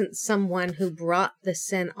it wasn't someone who brought the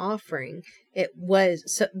sin offering. It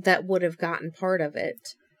was that would have gotten part of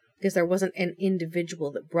it, because there wasn't an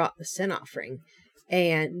individual that brought the sin offering.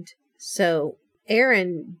 And so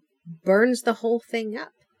Aaron burns the whole thing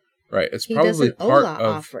up. Right. It's probably part of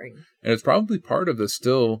offering. And it's probably part of the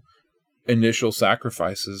still initial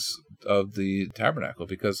sacrifices of the tabernacle,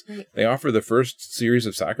 because they offer the first series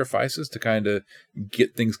of sacrifices to kind of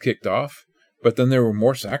get things kicked off. But then there were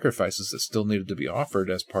more sacrifices that still needed to be offered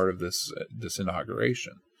as part of this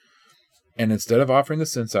inauguration. And instead of offering the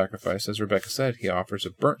sin sacrifice, as Rebecca said, he offers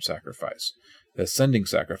a burnt sacrifice, the ascending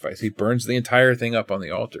sacrifice. He burns the entire thing up on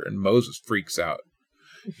the altar, and Moses freaks out.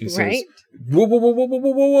 He says,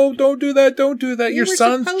 whoa, don't do that. Your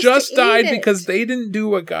sons just died because they didn't do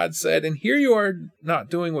what God said, and here you are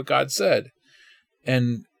not doing what God said.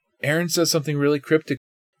 And Aaron says something really cryptic.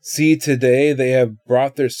 See, today they have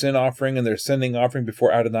brought their sin offering and their sending offering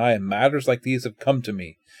before Adonai, and matters like these have come to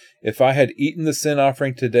me. If I had eaten the sin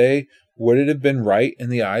offering today, would it have been right in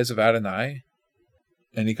the eyes of Adonai?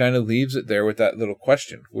 And he kind of leaves it there with that little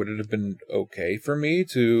question. Would it have been okay for me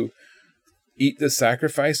to eat the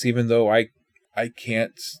sacrifice, even though I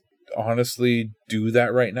can't honestly do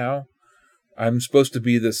that right now? I'm supposed to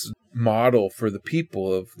be this model for the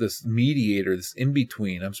people, of this mediator, this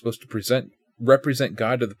in-between. I'm supposed to represent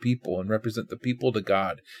God to the people and represent the people to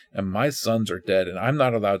God. And my sons are dead, and I'm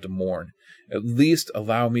not allowed to mourn. At least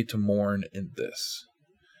allow me to mourn in this.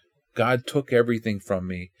 God took everything from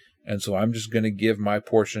me, and so I'm just going to give my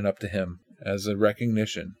portion up to him as a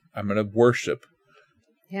recognition. I'm going to worship.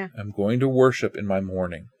 Yeah. I'm going to worship in my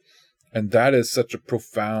mourning. And that is such a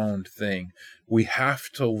profound thing. We have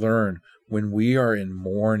to learn when we are in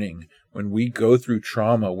mourning, when we go through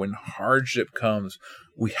trauma, when hardship comes,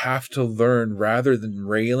 we have to learn, rather than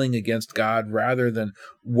railing against God, rather than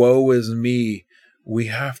woe is me, we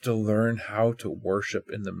have to learn how to worship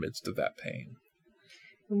in the midst of that pain.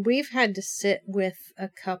 We've had to sit with a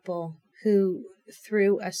couple who,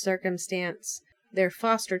 through a circumstance their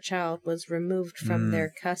foster child was removed from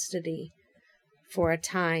their custody for a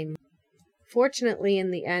time. Fortunately,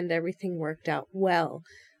 in the end, everything worked out well.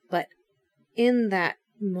 But in that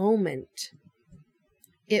moment,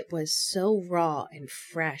 it was so raw and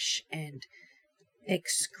fresh and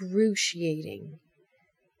excruciating.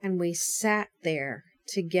 And we sat there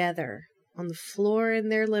together on the floor in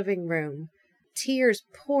their living room, tears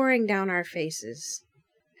pouring down our faces,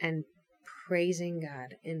 and praising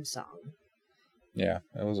God in song. Yeah,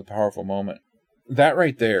 that was a powerful moment. That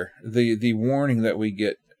right there, the warning that we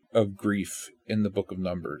get of grief in the book of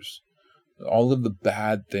Numbers, all of the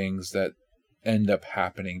bad things that end up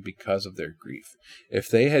happening because of their grief. If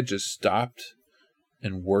they had just stopped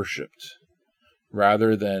and worshipped,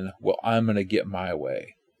 rather than, well, I'm going to get my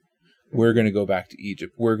way. We're going to go back to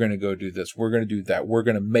Egypt. We're going to go do this. We're going to do that. We're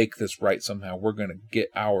going to make this right somehow. We're going to get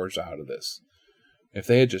ours out of this. If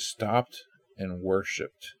they had just stopped and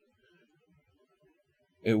worshipped,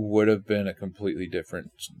 it would have been a completely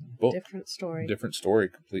different book. Different story. Different story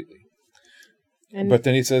completely. And but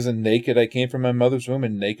then he says, and naked I came from my mother's womb,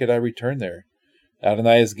 and naked I return there.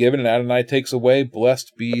 Adonai is given, and Adonai takes away.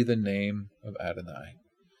 Blessed be the name of Adonai.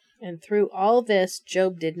 And through all this,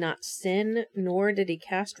 Job did not sin, nor did he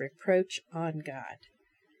cast reproach on God.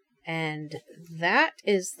 And that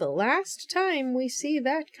is the last time we see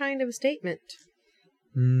that kind of statement.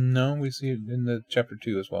 No, we see it in the chapter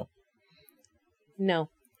 2 as well. No.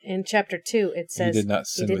 In chapter 2, it says he did not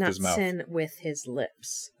sin with his mouth. Sin with his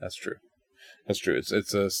lips. That's true. That's true.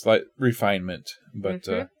 It's a slight refinement, but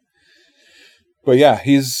but yeah,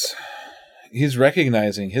 he's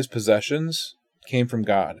recognizing his possessions came from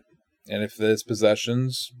God. And if his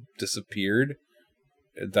possessions disappeared,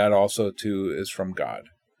 that also too is from God.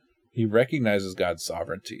 He recognizes God's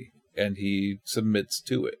sovereignty and he submits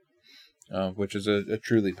to it, which is a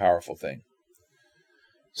truly powerful thing.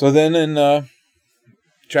 So then in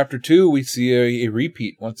chapter 2, we see a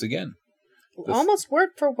repeat once again. Almost word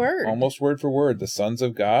for word. Almost word for word. The sons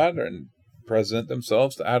of God and present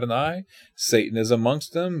themselves to Adonai. Satan is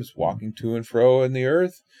amongst them, is walking to and fro in the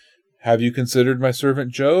earth. Have you considered my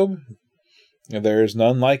servant Job? There is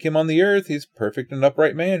none like him on the earth. He's a perfect and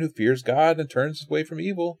upright man who fears God and turns away from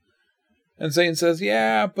evil. And Satan says,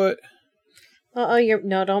 yeah, but...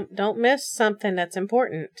 don't miss something that's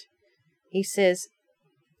important. He says,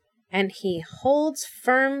 and he holds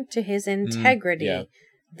firm to his integrity,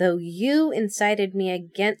 though you incited me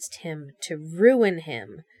against him to ruin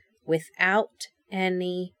him without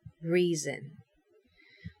any reason.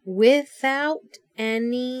 Without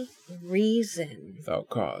any reason. Without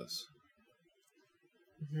cause.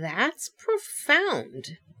 That's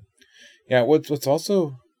profound. Yeah, what's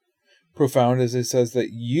also profound is it says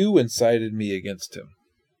that you incited me against him.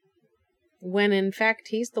 When in fact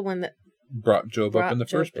he's the one that brought Job up in the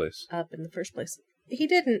first place. He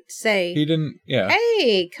didn't say, yeah.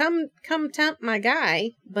 Hey, come tempt my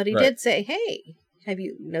guy. But he did say, hey, have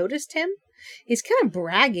you noticed him? He's kind of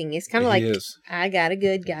bragging. He's kind of like, I got a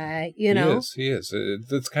good guy, you know? He is.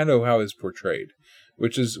 That's kind of how he's portrayed,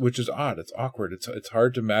 which is odd. It's awkward. It's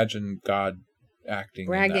hard to imagine God acting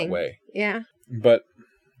bragging in that way. Yeah. But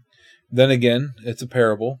then again, it's a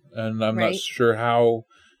parable, and I'm not sure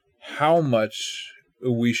how much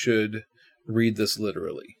we should read this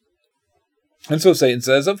literally. And so Satan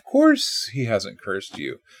says, of course he hasn't cursed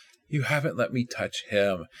you. You haven't let me touch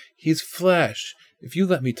him. He's flesh. If you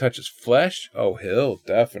let me touch his flesh, he'll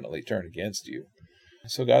definitely turn against you.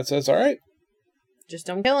 So God says, all right. Just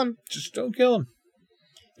don't kill him. Just don't kill him.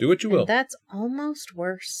 Do what you will. That's almost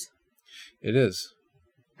worse. It is.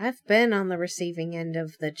 I've been on the receiving end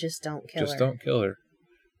of the just don't kill her. Just don't kill her.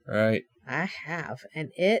 Right. I have.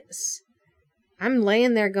 And I'm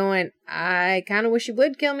laying there going, I kind of wish you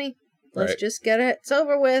would kill me. Let's just get it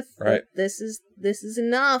over with. Right. This is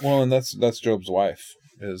enough. Well, and that's Job's wife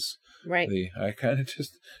is right. I kind of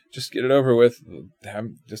just get it over with.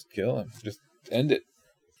 Just kill him. Just end it.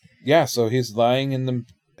 Yeah. So he's lying in the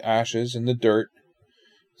ashes in the dirt,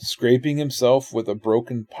 scraping himself with a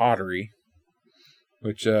broken pottery,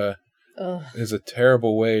 which is a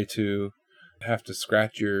terrible way to have to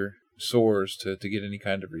scratch your sores to get any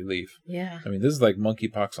kind of relief. Yeah. I mean, this is like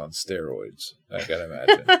monkeypox on steroids, I gotta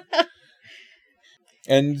imagine.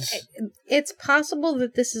 And it's possible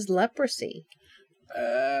that this is leprosy.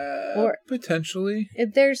 Or potentially.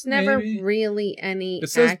 There's never really any it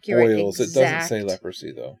says accurate boils. It doesn't say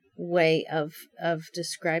leprosy, though. Way of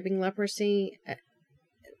describing leprosy.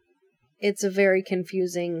 It's a very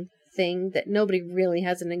confusing thing that nobody really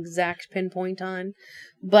has an exact pinpoint on.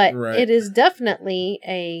 But it is definitely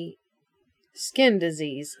skin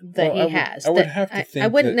disease that he has. I would have to think I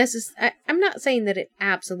wouldn't necessarily... I'm not saying that it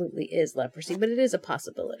absolutely is leprosy, but it is a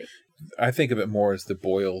possibility. I think of it more as the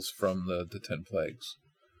boils from the 10 plagues.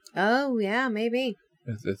 Oh, yeah, maybe.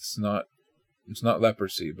 It's not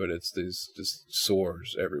leprosy, but it's these just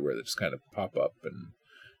sores everywhere that just kind of pop up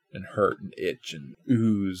and hurt and itch and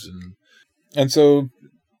ooze. And so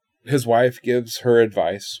his wife gives her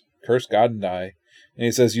advice, curse God and die. And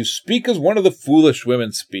he says, "You speak as one of the foolish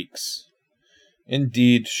women speaks.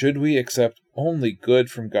 Indeed, should we accept only good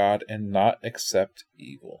from God and not accept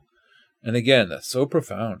evil?" And again, that's so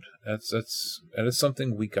profound. That is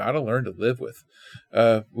something we got to learn to live with.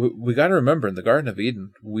 We got to remember, in the Garden of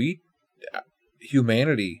Eden,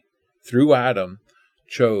 humanity, through Adam,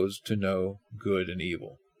 chose to know good and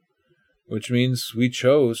evil, which means we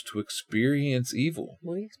chose to experience evil.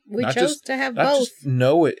 We chose to have both. Not just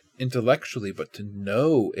know it intellectually, but to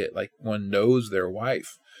know it like one knows their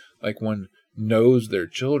wife, like one knows their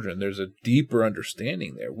children. There's a deeper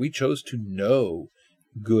understanding there. We chose to know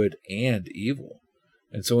good and evil.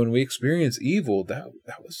 And so when we experience evil, that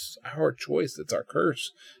was our choice. That's our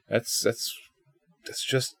curse. That's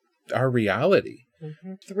just our reality.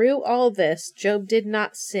 Mm-hmm. Through all this, Job did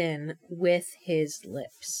not sin with his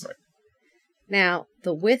lips. Right. Now,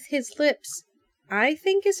 the with his lips, I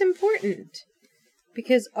think, is important,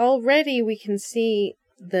 because already we can see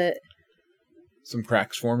some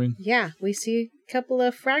cracks forming. Yeah, we see a couple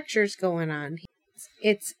of fractures going on.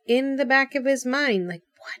 It's in the back of his mind, like,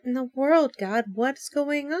 what in the world, God? What's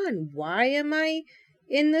going on? Why am I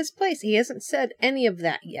in this place? He hasn't said any of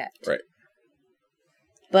that yet. Right.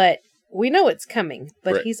 But we know it's coming.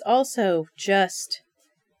 But right. He's also just...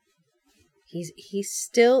 He's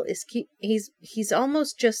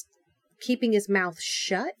almost just keeping his mouth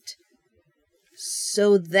shut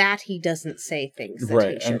so that he doesn't say things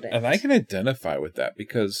that he shouldn't. And I can identify with that,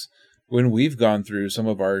 because when we've gone through some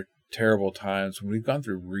of our terrible times, when we've gone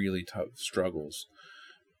through really tough struggles,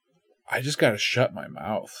 I just got to shut my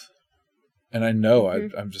mouth. And I know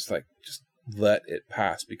I'm just like, just let it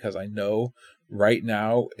pass, because I know right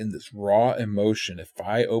now in this raw emotion, if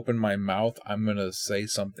I open my mouth, I'm going to say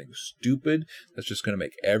something stupid that's just going to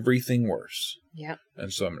make everything worse. Yeah.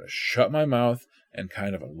 And so I'm going to shut my mouth and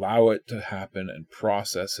kind of allow it to happen and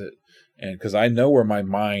process it. And because I know where my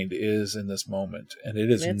mind is in this moment, and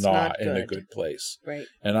it's not in a good place. Right.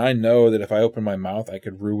 And I know that if I open my mouth, I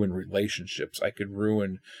could ruin relationships. I could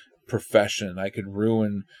ruin profession. I could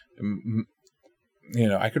ruin,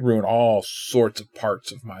 I could ruin all sorts of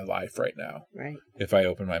parts of my life right now. Right. If I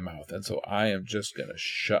open my mouth. And so I am just going to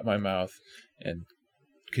shut my mouth and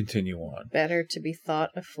continue on. Better to be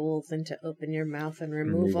thought a fool than to open your mouth and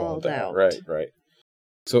remove all doubt. Right.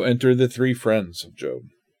 So enter the three friends of Job.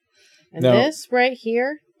 And this right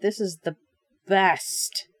here, this is the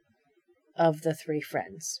best of the three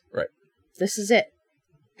friends. Right. This is it.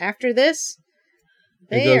 After this,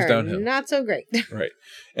 they goes are downhill. Not so great. Right.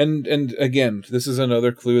 And again, this is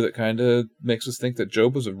another clue that kind of makes us think that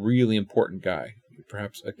Job was a really important guy,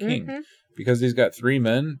 perhaps a king, because he's got three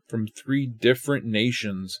men from three different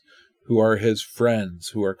nations who are his friends,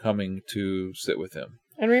 who are coming to sit with him.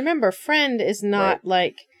 And remember, friend is not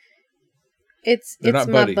like... It's my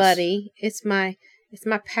buddies. Buddy. It's my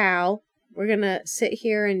pal. We're going to sit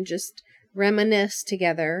here and just reminisce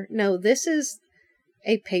together. No, this is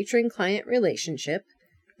a patron-client relationship.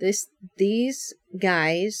 These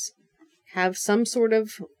guys have some sort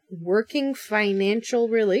of working financial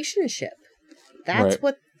relationship. That's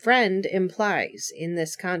what friend implies in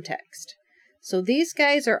this context. So these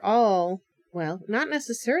guys are all, well, not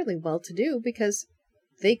necessarily well-to-do, because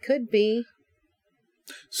they could be...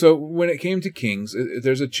 So when it came to kings,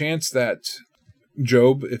 there's a chance that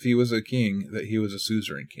Job, if he was a king, that he was a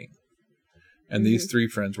suzerain king. And these three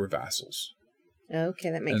friends were vassals. Okay,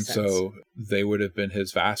 that makes sense. And so they would have been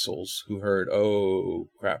his vassals who heard, oh,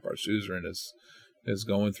 crap, our suzerain is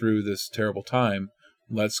going through this terrible time.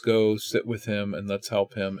 Let's go sit with him and let's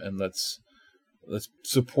help him and let's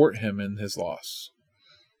support him in his loss.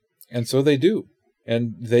 And so they do.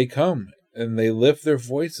 And they come and they lift their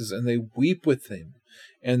voices and they weep with him.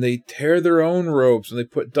 And they tear their own robes and they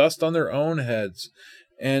put dust on their own heads.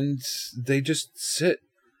 And they just sit.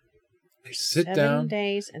 They sit 7 down. 7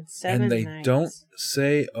 days and 7 and they nights. Don't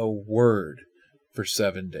say a word for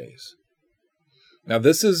 7 days. Now,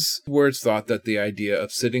 this is where it's thought that the idea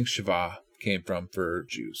of sitting Shiva came from for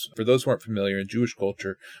Jews. For those who aren't familiar, in Jewish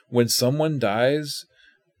culture, when someone dies,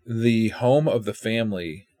 the home of the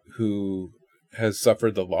family who has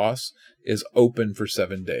suffered the loss is open for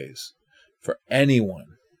 7 days. For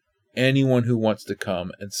anyone who wants to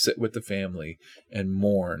come and sit with the family and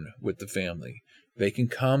mourn with the family, they can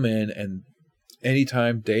come in and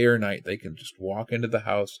anytime, day or night, they can just walk into the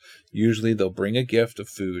house. Usually they'll bring a gift of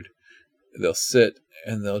food. They'll sit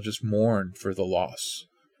and they'll just mourn for the loss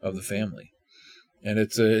of the family. And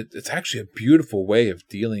it's actually a beautiful way of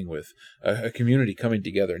dealing with a community coming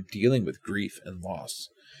together and dealing with grief and loss.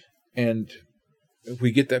 And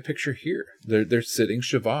we get that picture here. They're sitting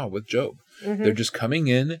Shiva with Job. Mm-hmm. They're just coming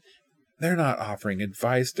in. They're not offering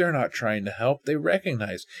advice. They're not trying to help. They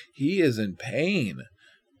recognize he is in pain.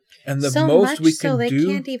 And the so most much we so can they do,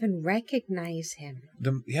 can't even recognize him.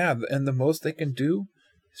 And the most they can do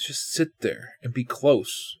is just sit there and be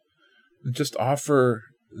close. And just offer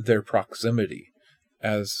their proximity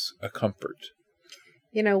as a comfort.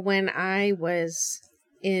 You know, when I was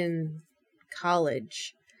in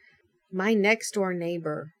college, my next door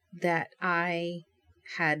neighbor that I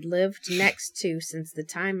had lived next to since the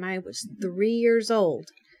time I was 3 years old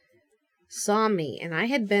saw me, and I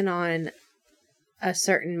had been on a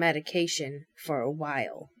certain medication for a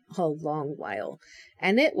long while,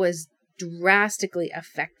 and it was drastically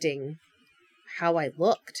affecting how I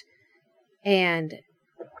looked. And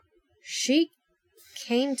she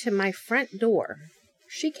came to my front door.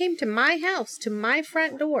 She came to my house, to my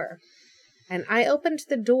front door. And I opened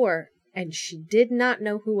the door, and she did not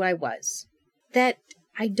know who I was. That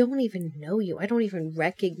I don't even know you. I don't even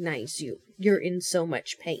recognize you. You're in so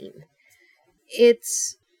much pain.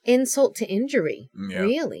 It's insult to injury,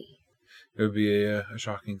 really. It would be a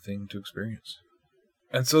shocking thing to experience.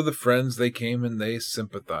 And so the friends, they came and they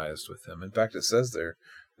sympathized with him. In fact, it says there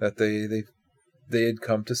that they had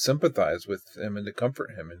come to sympathize with him and to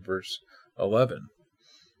comfort him in verse 11.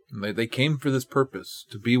 And they came for this purpose,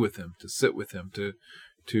 to be with him, to sit with him,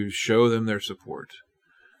 to show them their support.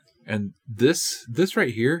 And this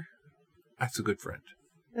right here, that's a good friend.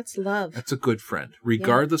 That's love. That's a good friend.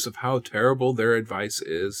 Regardless of how terrible their advice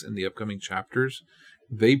is in the upcoming chapters,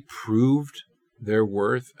 they proved their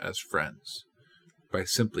worth as friends by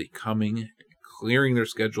simply coming, clearing their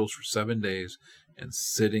schedules for 7 days, and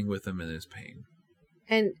sitting with him in his pain.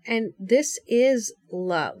 And this is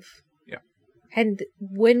love. Yeah. And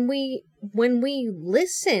when we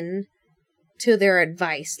listen to their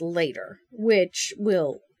advice later, which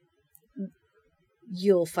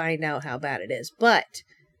you'll find out how bad it is, but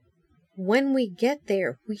when we get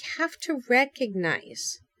there, we have to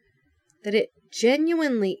recognize that it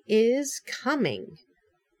genuinely is coming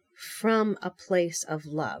from a place of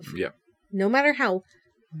love. Yeah. No matter how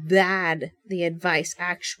bad the advice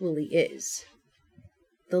actually is,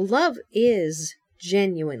 the love is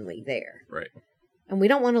genuinely there. Right. And we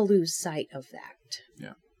don't want to lose sight of that.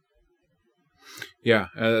 Yeah. Yeah,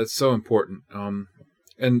 that's so important.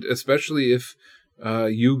 And especially if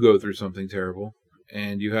you go through something terrible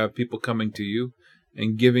and you have people coming to you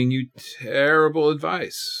and giving you terrible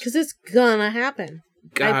advice. Because it's gonna happen.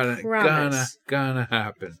 Gonna happen.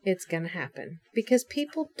 It's gonna happen. Because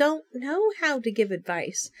people don't know how to give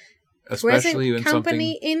advice. Especially when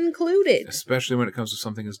company included. Especially when it comes to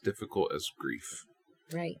something as difficult as grief.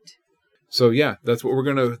 Right. So yeah, that's what we're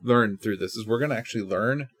going to learn through this, is we're going to actually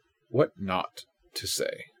learn what not to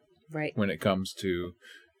say. Right. When it comes to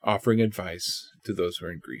offering advice to those who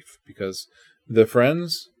are in grief. Because the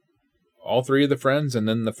friends, all three of the friends, and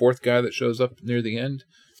then the fourth guy that shows up near the end,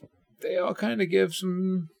 they all kind of give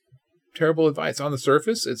some terrible advice. On the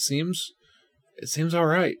surface, it seems all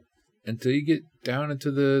right until you get down into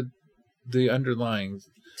the underlying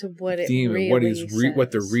to what it theme really of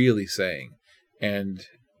what they're says. really saying. And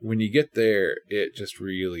when you get there, it just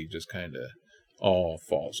really just kind of all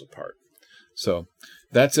falls apart. So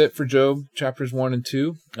that's it for Job chapters 1 and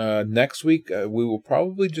 2. Next week, we will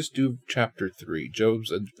probably just do chapter 3,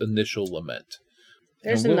 Job's initial lament.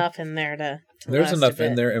 There's enough in there to There's enough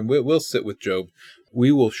in there, and we'll sit with Job.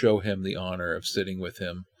 We will show him the honor of sitting with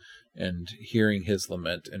him and hearing his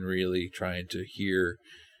lament and really trying to hear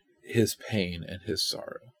his pain and his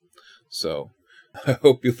sorrow. So I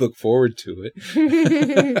hope you look forward to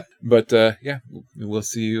it. But yeah, we'll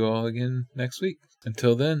see you all again next week.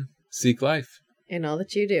 Until then, seek life. In all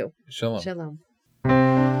that you do. Shalom. Shalom.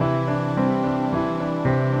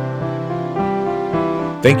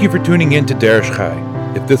 Thank you for tuning in to Derish Chai.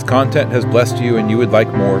 If this content has blessed you and you would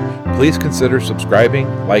like more, please consider subscribing,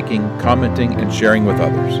 liking, commenting, and sharing with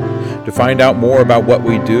others. To find out more about what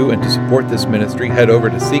we do and to support this ministry, head over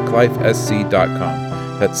to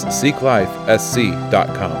seeklifesc.com. That's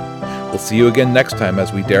seeklifesc.com. We'll see you again next time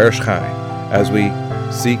as we Derish Chai, as we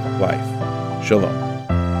seek life. Shalom.